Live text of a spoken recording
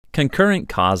Concurrent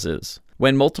causes.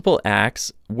 When multiple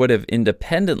acts would have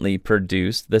independently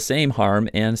produced the same harm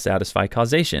and satisfy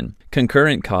causation.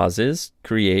 Concurrent causes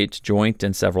create joint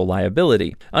and several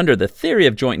liability. Under the theory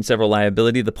of joint and several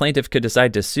liability, the plaintiff could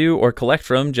decide to sue or collect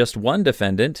from just one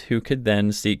defendant who could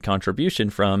then seek contribution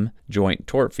from joint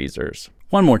tortfeasors.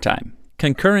 One more time.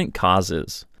 Concurrent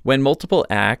causes. When multiple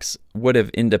acts would have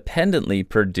independently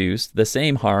produced the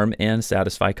same harm and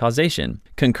satisfy causation.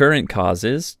 Concurrent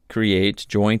causes create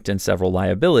joint and several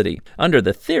liability. Under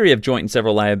the theory of joint and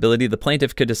several liability, the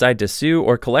plaintiff could decide to sue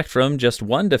or collect from just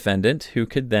one defendant who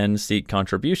could then seek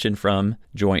contribution from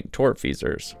joint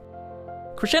tortfeasors.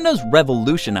 Crushенdo's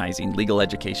revolutionizing legal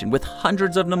education with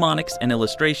hundreds of mnemonics and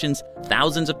illustrations,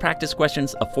 thousands of practice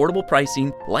questions, affordable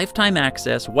pricing, lifetime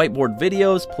access, whiteboard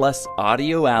videos, plus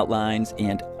audio outlines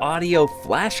and audio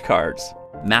flashcards.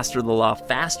 Master the law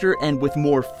faster and with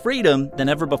more freedom than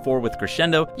ever before with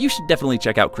Crushendo. You should definitely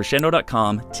check out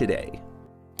crushendo.com today.